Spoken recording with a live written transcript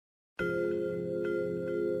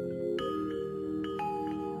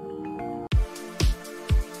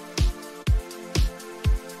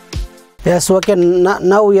Yes, okay.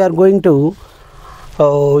 Now we are going to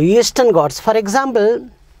Eastern Ghats. For example,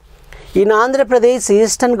 in Andhra Pradesh,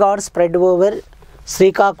 Eastern Ghats spread over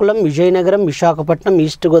Srikakulam, Vijayanagaram, Visakhapatnam,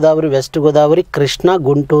 East Godavari, West Godavari, Krishna,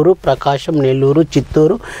 Gunturu, Prakasham, Nelluru,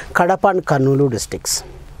 Chitturu, Kadapa and Kurnool districts.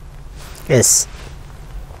 Yes.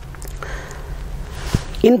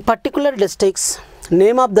 In particular districts,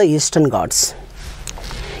 name of the Eastern Ghats.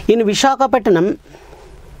 In Visakhapatnam,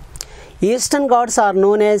 Eastern Ghats are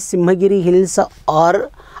known as Simhagiri Hills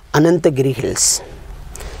or Anantagiri Hills.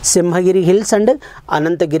 Simhagiri Hills and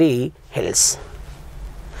Anantagiri Hills.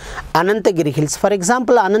 Anantagiri Hills. For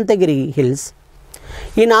example, Anantagiri Hills.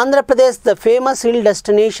 In Andhra Pradesh, the famous hill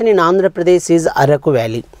destination in Andhra Pradesh is Araku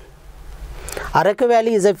Valley. Araku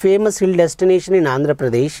Valley is a famous hill destination in Andhra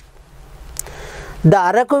Pradesh. The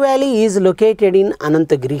Araku Valley is located in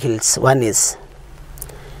Anantagiri Hills. One is.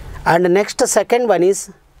 And next, second one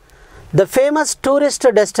is the famous tourist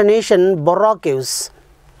destination Borra Caves.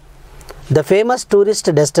 The famous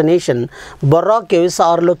tourist destination Borra Caves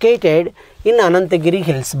are located in Anantagiri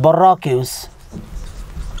Hills. Borra Caves.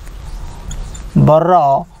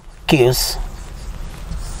 Borra Caves.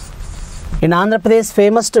 In Andhra Pradesh,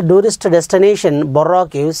 famous tourist destination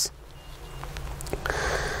Borra Caves.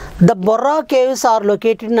 The Borra Caves are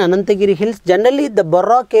located in Anantagiri Hills. Generally, the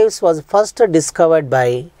Borra Caves was first discovered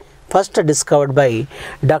by Dr.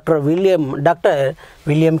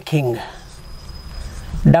 William King.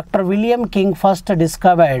 Dr. William King first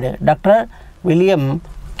discovered. Dr. William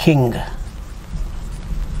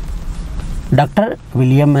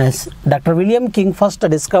King first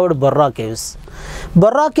discovered Borra Caves.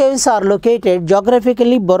 Borra Caves are located,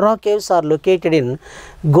 geographically Borra Caves are located in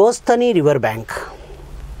Gostani river bank.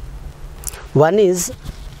 One is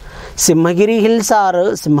Simhagiri Hills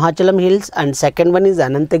or Simhachalam Hills and second one is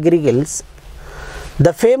Anantagiri Hills.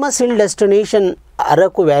 The famous hill destination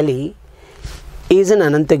Araku Valley is in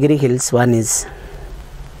Anantagiri Hills, one is.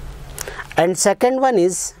 And second one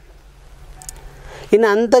is in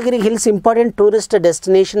Anantagiri Hills, important tourist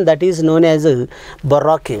destination that is known as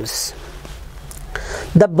Borra Caves.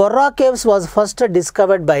 The Borra Caves was first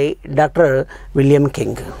discovered by Dr. William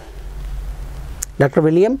King. Dr.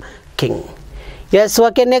 William King. Yes,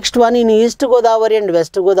 okay, next one in East Godavari and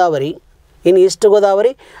West Godavari. In East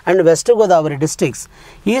Godavari and West Godavari districts,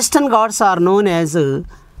 Eastern Ghats are known as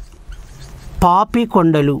Papi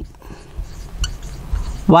Kondalu.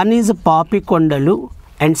 One is Papi Kondalu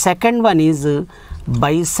and second one is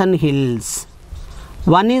Bison Hills.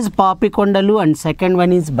 One is Papi Kondalu and second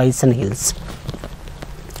one is Bison Hills.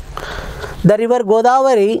 The river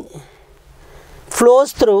Godavari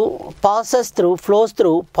flows through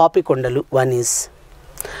Papi Kondalu, one is.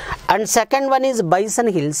 And second one is Bison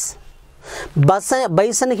Hills.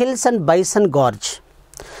 Bison Hills and Bison Gorge.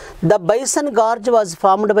 The Bison Gorge was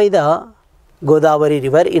formed by the Godavari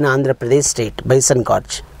river in Andhra Pradesh state, Bison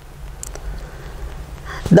Gorge.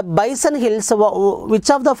 The Bison Hills,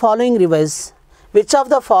 which of the following rivers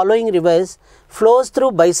flows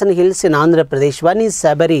through Bison Hills in Andhra Pradesh? One is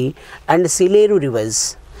Sabari and Sileru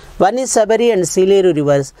rivers. One is Sabari and Sileru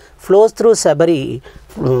rivers flows through Sabari.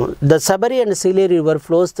 The Sabari and Sileru river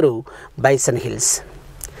flows through Bison Hills.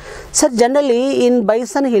 So generally in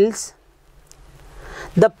Bison Hills,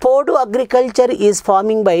 the Podu agriculture is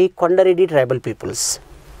farming by Kondareddy tribal peoples.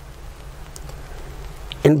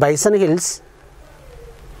 In Bison Hills,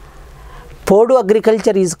 Podu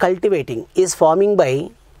agriculture is farming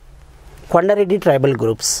by Kondareddy tribal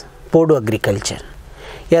groups. Podu agriculture.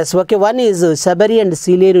 Yes, okay. One is Sabari and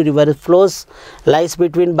Sileru river lies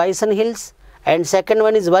between Bison Hills, and second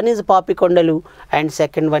one is Papi Kondalu and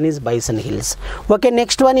second one is Bison Hills. Okay,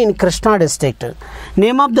 next one in Krishna district.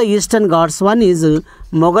 Name of the Eastern Ghats, one is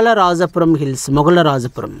Mogalarajapuram Hills.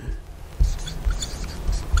 Mogalarajapuram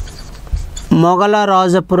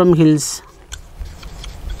Hills.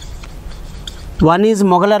 One is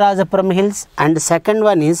Mogalarajapuram Hills and second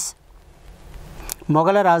one is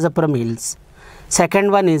Mogalarajapuram Hills.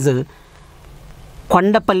 Second one is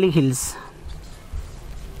Kondapalli Hills.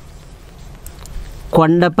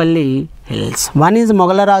 Kondapalli Hills. One is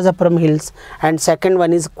Mogalarajapuram Hills and second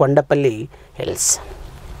one is Kondapalli Hills.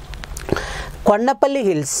 Kondapalli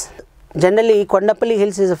Hills. Generally, Kondapalli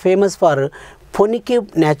Hills is famous for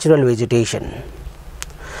punitive natural vegetation.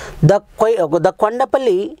 The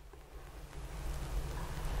Kondapalli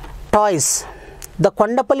toys. The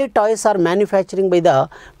Kondapalli toys are manufacturing by the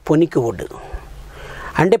Poniki wood.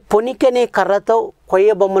 అంటే పొనికి అనే కర్రతో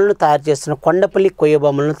కొయ్య బొమ్మలను తయారు చేస్తున్నారు. కొండపల్లి కొయ్య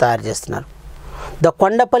బొమ్మలను తయారు చేస్తున్నారు. The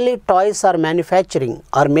Kondapalli toys are manufacturing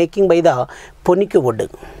or making by the Poniki wood.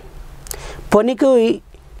 Poniki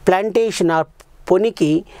plantation or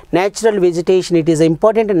Poniki, natural vegetation. It is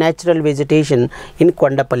important natural vegetation in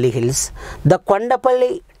Kondapalli hills. The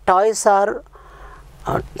Kondapalli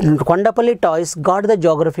toys got the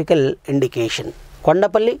geographical indication.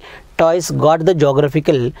 Kondapalli toys got the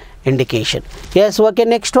geographical indication. Yes, okay.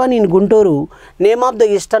 Next one in Guntoru, name of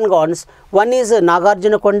the Eastern Ghats. One is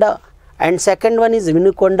Nagarjunakonda, and second one is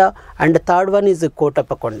Vinukonda, and the third one is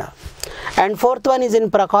Kotappakonda. And fourth one is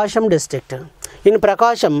in Prakasham district. In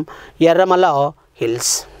Prakasham, Yerramala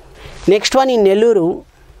hills. Next one in Nelluru.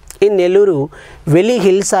 In Nelluru, Veli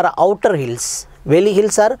hills are outer hills. Valley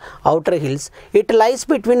hills are outer hills. It lies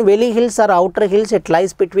between Valley hills or outer hills. It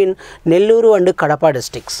lies between Nelluru and Kadapa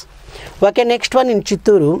districts. Okay, next one in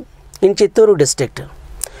Chitturu. In Chitturu district,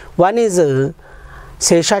 one is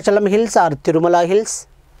Seshachalam hills or Tirumala hills.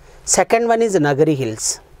 Second one is Nagari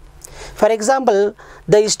hills. For example,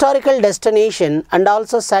 the historical destination and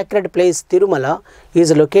also sacred place Tirumala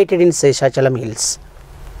is located in Seshachalam hills.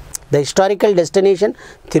 The historical destination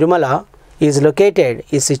Tirumala is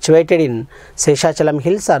situated in Seshachalam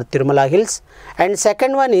hills or Tirumala hills, and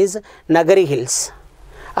second one is Nagari hills,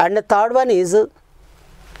 and the third one is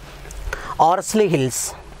Orissa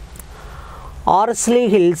hills. Orissa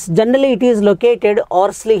hills, generally it is located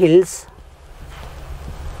Orissa hills,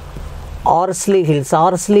 Orissa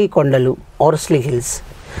Kondalu, Orissa hills.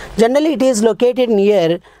 Generally it is located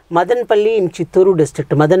near Madanapalli in Chitturu district.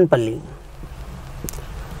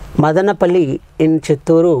 Madanapalli in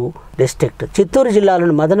Chitturu district. Chitturu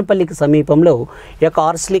జిల్లాలోని మదనపల్లికి సమీపంలో ఈ యొక్క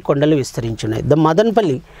ఆర్స్లీ కొండలు విస్తరించున్నాయి.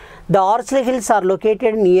 The Orissa hills are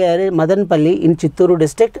located near Madanapalli in Chitturu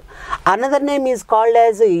district. Another name is called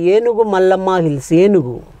as Yenugu Mallamma hills.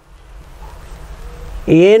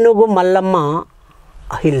 Yenugu Mallamma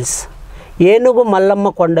hills. Yenugu Mallamma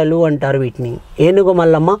కొండలు అంటారు వీటిని. Yenugu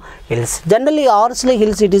Mallamma hills. Generally Orissa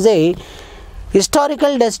hills, it is a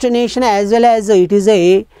historical destination as well as it is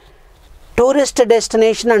a tourist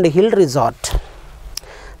destination and hill resort.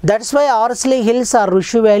 That's why Orissa hills or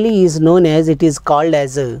Rushu Valley is known as, it is called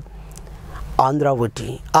as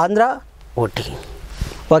Andhra Ooty.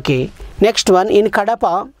 Okay, next one in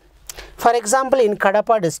Kadapa. For example, in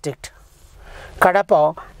Kadapa district,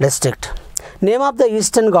 name of the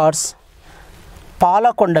Eastern Ghats,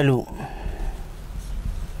 Palakondalu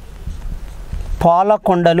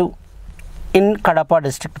in Kadapa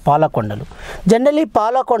district, Palakondalu. Generally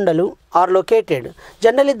Palakondalu are located,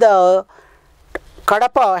 generally the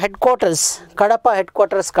Kadapa headquarters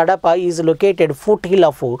Kadapa is located foothill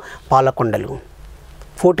of Palakondalu.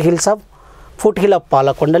 Foothill of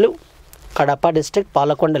Palakondalu, Kadapa district,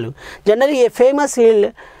 Palakondalu. Generally a famous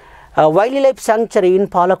hill, wildlife sanctuary in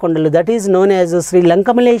Palakondalu, that is known as Sri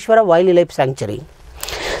Lankamaleshwara Wildlife Sanctuary.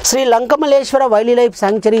 Sri Lankamaleshwara Wildlife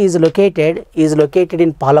Sanctuary is located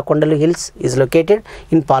in Palakondalu hills,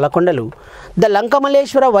 The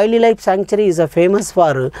Lankamaleshwara Wildlife Sanctuary is famous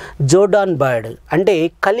for Jordan bird.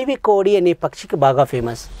 Ante Kalivi Kodi ane pakshiki baga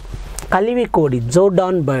famous. Kalivi Kodi,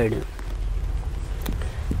 Jordan bird.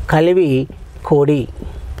 Kalivi Kodi.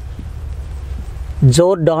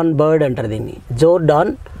 Jordan bird antaru dini.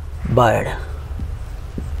 Jordan bird.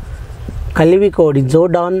 Kalivi Kodi,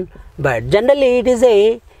 Jordan bird. Generally it is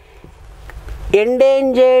a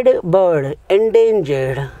endangered bird,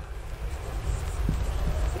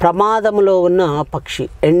 ప్రమాదములో ఉన్న పక్షి,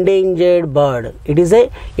 endangered bird. It is a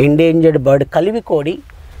endangered bird, Kalivi Kodi.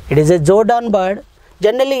 It is a Jordan bird.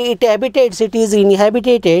 Generally it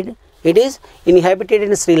is inhabited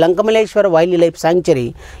in Sri Lankamaleshwara Wildlife Sanctuary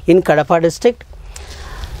in Kadapa district.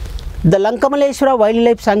 The Lankamaleshwara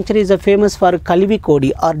Wildlife Sanctuary is famous for Kalivi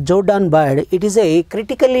Kodi or Jordan bird. It is a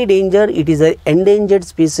critically endangered, it is an endangered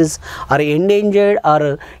species or endangered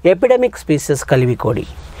or epidemic species, Kalivi Kodi.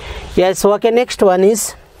 Yes, okay, next one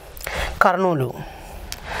is Karnoolu.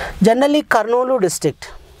 Generally Karnoolu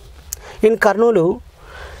district. In Karnoolu,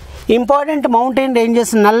 important mountain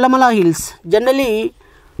ranges, Nallamala hills. Generally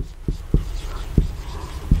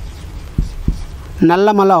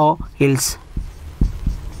Nallamala hills.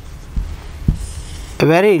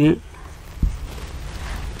 Generally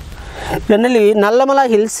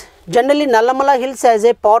Nallamala hills as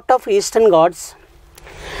a part of Eastern Ghats.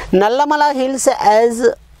 Nallamala hills as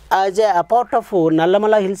a part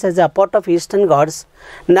of Eastern Ghats.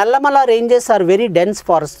 Nallamala ranges are very dense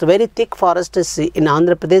forests, very thick forests in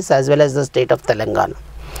Andhra Pradesh as well as the state of Telangana.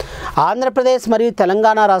 Andhra Pradesh మరియు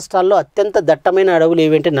తెలంగాణ రాష్ట్రాల్లో అత్యంత దట్టమైన అడవులు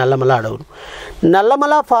ఏవంటే నల్లమల అడవులు.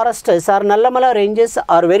 Nallamala forests or Nallamala ranges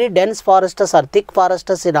are very dense forests or thick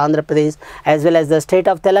forests in Andhra Pradesh as well as the state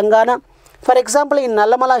of Telangana. For example, in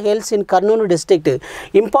Nallamala hills in Karnoolu district,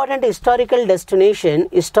 important historical destination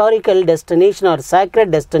or sacred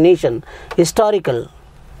destination,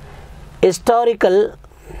 historical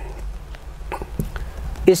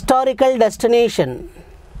destination,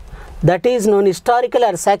 that is known historical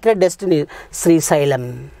or sacred destination,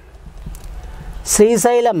 Srisailam.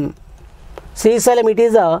 Srisailam,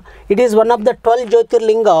 it is one of the 12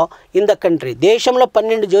 Jyotirlinga in the country. దేశంలో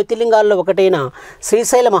 12 జ్యోతిర్లింగాల్లో ఒకటైన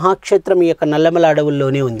శ్రీశైల మహాక్షేత్రం ఈ యొక్క నల్లమల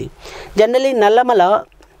అడవుల్లోనే ఉంది. Generally Nallamala,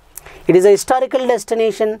 it is a historical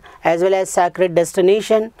destination as well as sacred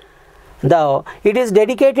destination. It is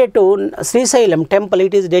dedicated to Srisailam temple,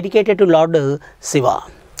 it is dedicated to Lord Shiva.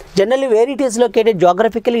 Generally, where it is located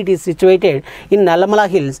geographically, it is situated in Nallamala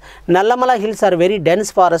Hills. Nallamala Hills are very dense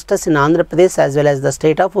forests in Andhra Pradesh as well as the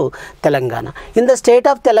state of Telangana. In the state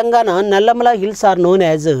of Telangana, Nallamala Hills are known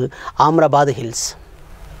as Amrabad Hills.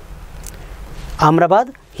 Amrabad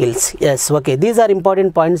Hills, yes, okay. These are important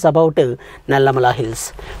points about Nallamala Hills.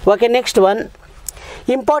 Okay, next one.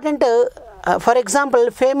 Important, for example,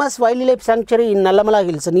 famous wildlife sanctuary in Nallamala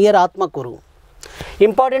Hills near Atmakuru.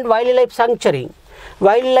 Important wildlife sanctuary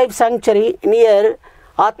near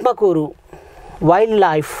Atmakuru.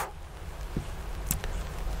 Wildlife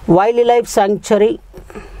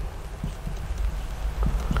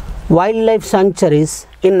sanctuaries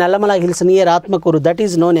in Nallamala Hills near Atmakuru, that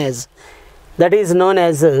is known as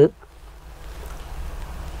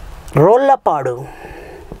Rollapadu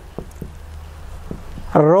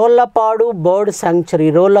bird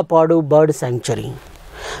sanctuary.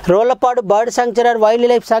 Rollapadu bird sanctuary or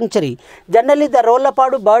wildlife sanctuary. Generally, the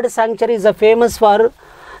Rollapadu bird sanctuary is famous for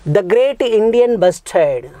the great Indian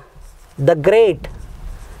bustard. The great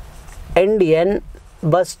Indian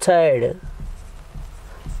bustard.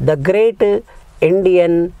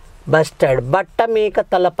 Battameka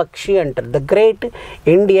talapakshi antar. The great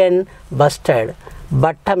Indian bustard.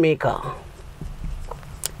 Battameka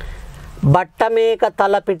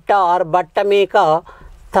talapitta or Battameka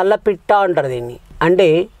talapitta antar దీన్ని. అంటే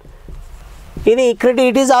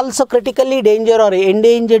it is also critically endangered or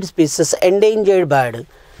endangered species, endangered bird.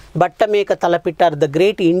 Battameka talapitta, the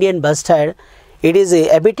great Indian bustard. It is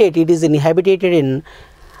inhabited in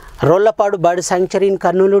Rollapadu bird sanctuary in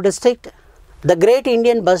Kurnool district. The great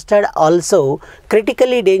Indian bustard also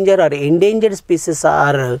critically endangered or endangered species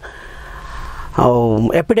are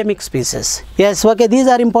epidemic species. Yes, okay, these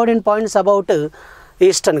are important points about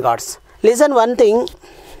Eastern Ghats. Listen one thing.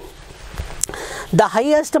 The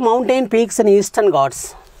highest mountain peaks in Eastern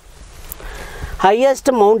Ghats.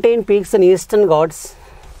 Highest mountain peaks in Eastern Ghats.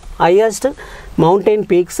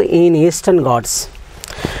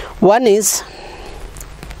 One is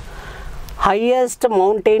highest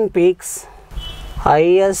mountain peaks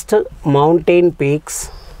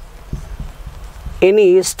in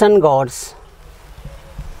Eastern Ghats.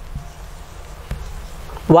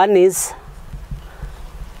 One is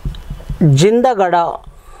Jindagada.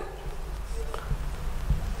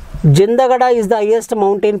 Jindagada is the highest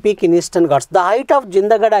mountain peak in Eastern Ghats. The height of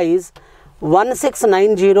Jindagada is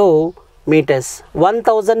 1690 meters,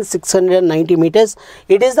 1690 meters.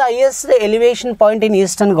 It is the highest elevation point in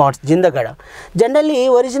Eastern Ghats, Jindagada.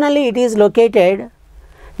 Originally it is located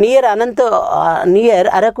near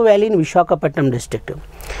Araku Valley in Visakhapatnam district.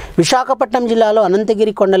 Visakhapatnam జిల్లాలో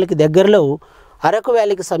అనంతగిరి కొండలకి దగ్గరలో అరకు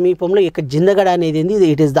వ్యాలీకి సమీపంలో ఇక జిందగడ అనేది ఉంది.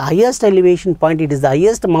 It is the highest elevation point, it is the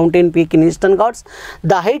highest mountain peak in eastern Ghats.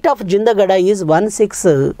 The height of Jindagada is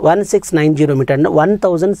 1690 metre,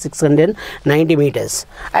 1690 meters.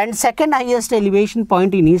 And second highest elevation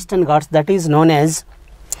point in eastern Ghats, that is known as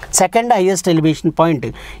second highest elevation point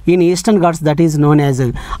in Eastern Ghats, that is known as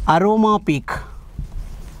Aroma Peak.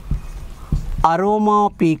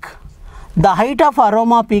 The height of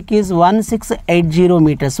Aroma Peak is 1680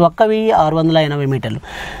 meters, 1680 meter.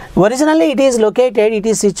 Originally it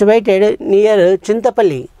is situated near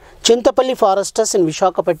Chintapalli forests in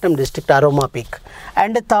Visakhapatnam district, Aroma Peak.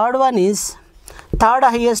 And the third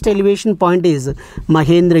highest elevation point is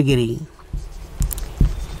Mahendragiri.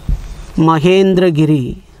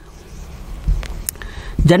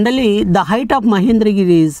 Generally, the height of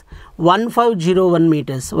Mahendragiri is 1501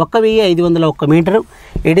 meters, 1501 meter.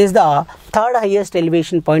 It is the third highest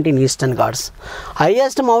elevation point in Eastern Ghats.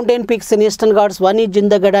 Highest mountain peaks in Eastern Ghats, one is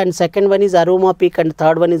Jindagada and second one is Aroma Peak and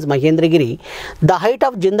third one is Mahendragiri. The height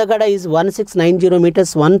of Jindagada is 1690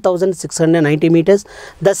 meters, 1690 meters.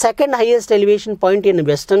 The second highest elevation point in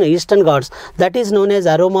Eastern Ghats, that is known as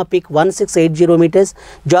Aroma Peak, 1680 meters.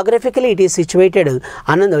 Geographically it is situated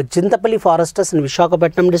under Chintapalli forests in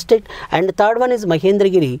Visakhapatnam district, and third one is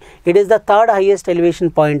Mahendragiri. It is the third highest elevation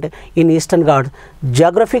point in Eastern Ghats.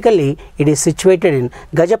 Geographically it is situated in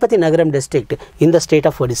Gajapati Nagaram district in the state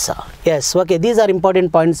of Orissa. Yes, okay, these are important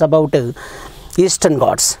points about Eastern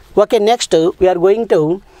Ghats. Okay, next we are going to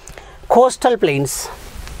coastal plains.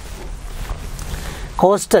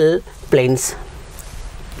 coastal plains.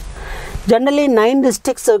 Generally 9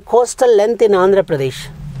 districts coastal length in Andhra Pradesh.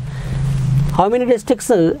 How many districts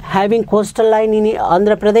having coastal line in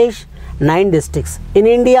Andhra Pradesh? 9 districts. In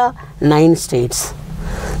India 9 states.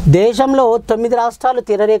 దేశంలో 9 రాష్ట్రాలు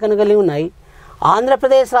తీరరేఖను కలిగి ఉన్నాయి.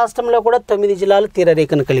 ఆంధ్రప్రదేశ్ రాష్ట్రంలో కూడా 9 జిల్లాలు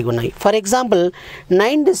తీరరేఖను కలిగి ఉన్నాయి. For example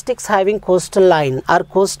 9 districts having coastal line or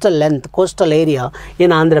coastal length, coastal area in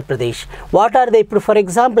Andhra Pradesh. What are they? For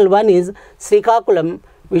example, one is Srikakulam,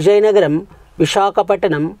 Vijayanagaram,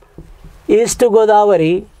 Visakhapatnam, East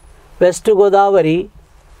Godavari, West Godavari,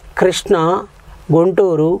 Krishna,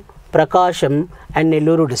 Guntur, Prakasham and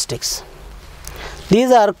Nelluru districts.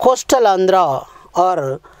 These are coastal Andhra or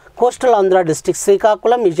coastal Andhra districts: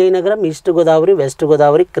 Srikakulam, Vijayanagaram, East Godavari, West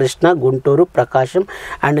Godavari, Krishna, Guntur, Prakasham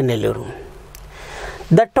and Nelluru.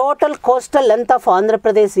 The total coastal length of Andhra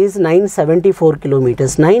Pradesh is 974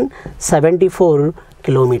 kilometers. 974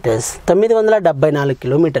 kilometers. 974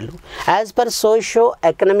 kilometers. As per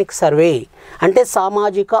socio-economic survey, ante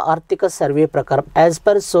samajika arthika survey prakaram, as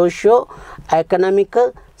per socio-economic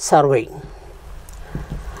survey,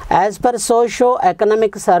 as per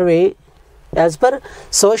socio-economic survey, as per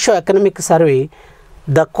socio-economic survey,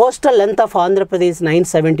 the coastal length of Andhra Pradesh is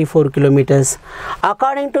 974 kilometers.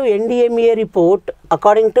 According to NDMA report,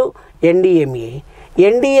 according to NDMA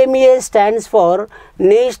stands for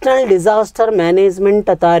National Disaster Management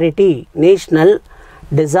Authority. National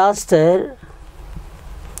Disaster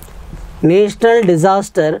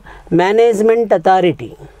Management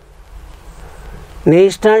Authority.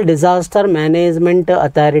 National Disaster Management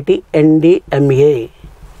Authority, NDMA.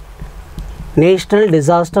 National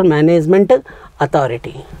Disaster Management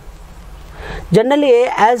Authority. Generally,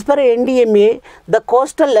 as per NDMA, the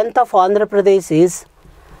coastal length of Andhra Pradesh is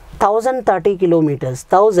 1030 kilometers.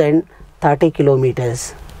 1030 kilometers.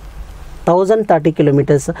 1030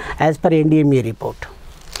 kilometers as per NDMA report.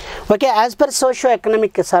 Okay, as per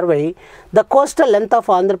socio-economic survey, the coastal length of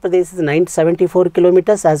Andhra Pradesh is 974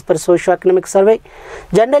 kilometers as per socio-economic survey.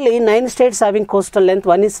 Generally, 9 states having coastal length.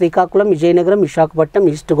 One is Srikakulam, Vijayanagaram, Visakhapatnam,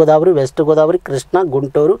 East Godavari, West Godavari, Krishna,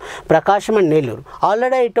 Guntur, Prakasham and Nelluru.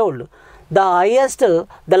 Already I told,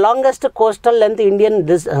 the longest coastal length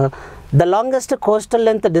the longest coastal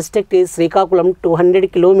length district is Srikakulam,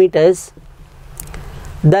 200 kilometers.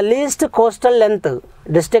 The least coastal length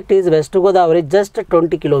district is West Godavari, just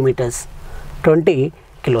 20 kilometers. 20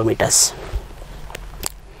 kilometers.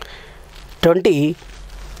 20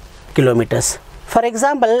 kilometers. For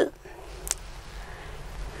example,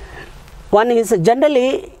 one is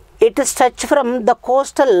generally it is stretched from the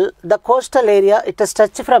coastal area. It is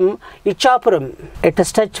stretched from Ichapuram. It is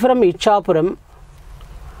stretched from Ichapuram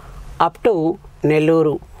up to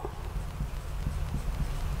Nelluru,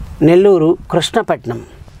 Krishnapatnam.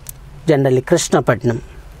 Generally Krishnapatnam.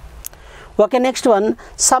 Okay, next one.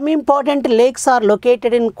 Some important lakes are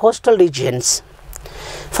located in coastal regions.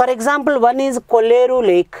 For example, one is Kolleru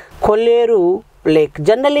Lake.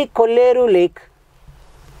 Generally Kolleru Lake.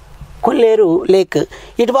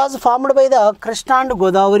 It was formed by the Krishna and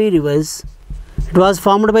Godavari rivers. It was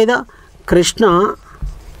formed by the Krishna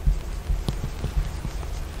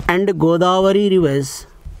and Godavari rivers.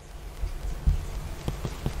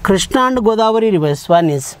 Krishna and Godavari rivers. One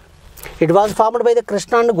is, it was formed by the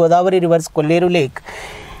Krishna and Godavari rivers, Kolleru Lake.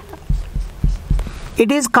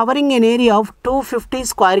 It is covering an area of 250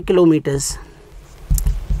 square kilometers.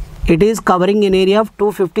 It is covering an area of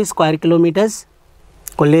 250 square kilometers,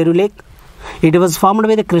 Kolleru Lake. It was formed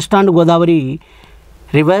by the Krishna and Godavari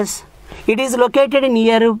rivers. It is located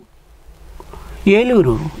near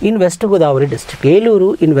Yeluru in West Godavari district.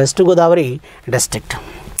 Yeluru in West Godavari district.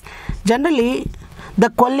 Generally, the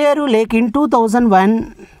Kolleru Lake in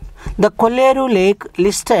 2001, the Kolleru Lake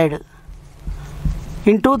listed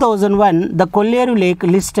in 2001, the Kolleru Lake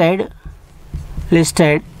listed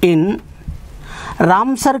in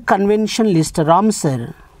Ramsar Convention list.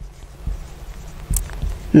 Ramsar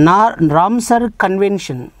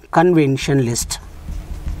Convention list.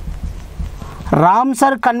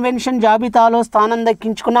 Ramsar convention జాబితాలో స్థానం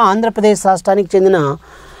దక్కించుకున్న ఆంధ్రప్రదేశ్ రాష్ట్రానికి చెందిన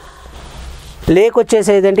lake వచ్చేసి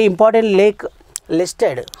ఏదంటే important lake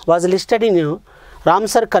was listed in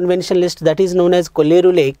Ramsar Convention list, that is known as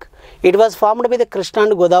Kolleru Lake. It was formed by the Krishna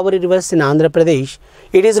and Godavari rivers in Andhra Pradesh.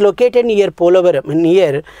 It is located near Polavaram,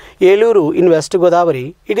 near Yeluru in West Godavari.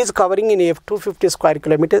 It is covering in 250 square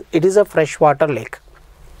kilometers. It is a freshwater lake.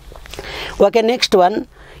 Okay, next one.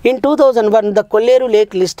 In 2001, the Kolleru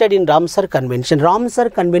Lake listed in Ramsar Convention.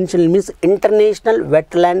 Ramsar Convention means International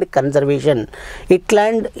Wetland Conservation.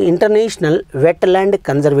 International Wetland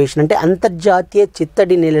Conservation అంటే అంతర్జాతీయ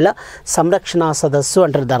చిత్తడి నేలల సంరక్షణ సదస్సు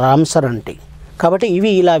అంటారు the Ramsar అంటే కాబట్టి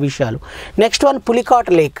ఇవి ఇలా విషయాలు. Next one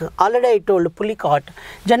Pulicat lake. Already I told Pulicat.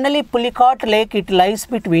 Generally Pulicat lake it lies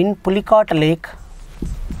between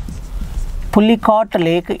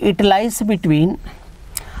it lies between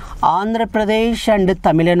Andhra Pradesh and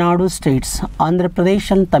Tamil Nadu states. Andhra Pradesh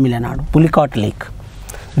and Tamil Nadu. Pulicat Lake.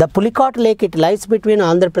 The Pulicat Lake, it lies between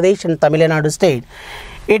Andhra Pradesh and Tamil Nadu state.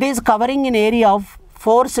 It is covering an area of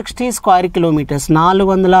 460 square kilometers.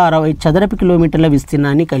 460 చదరపు కిలోమీటర్ల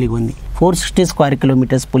విస్తీర్ణాన్ని కలిగి ఉంది. 460 square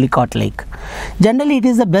kilometers Pulicat Lake. Generally, it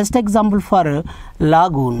is the best example for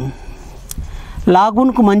lagoon.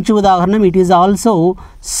 లాగూన్కు మంచి ఉదాహరణ. It is also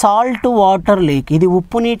salt water lake. ఇది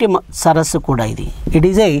ఉప్పు నీటి సరస్సు కూడా. It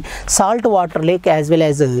is a salt water lake as well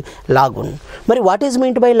as lagoon. మరి what is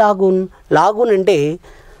meant by lagoon? Lagoon అంటే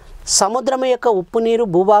సముద్రం యొక్క ఉప్పు నీరు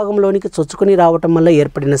భూభాగంలోనికి చొచ్చుకొని రావటం వల్ల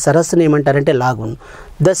ఏర్పడిన సరస్సును ఏమంటారంటే lagoon.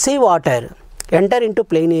 The sea water enter into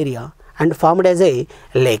plain area and formed as a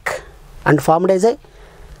lake and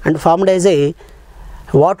formed as a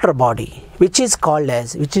water body which is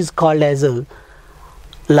called as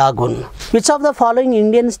lagoon. Which of the following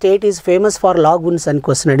Indian state is famous for lagoons అని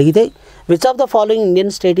question అడిగితే, which of the following Indian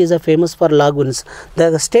state is famous for lagoons? The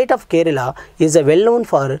state of Kerala is well known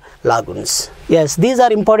for lagoons. Yes, these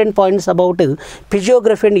are important points about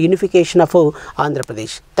physiography and unification of Andhra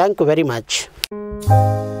Pradesh. Thank you very much.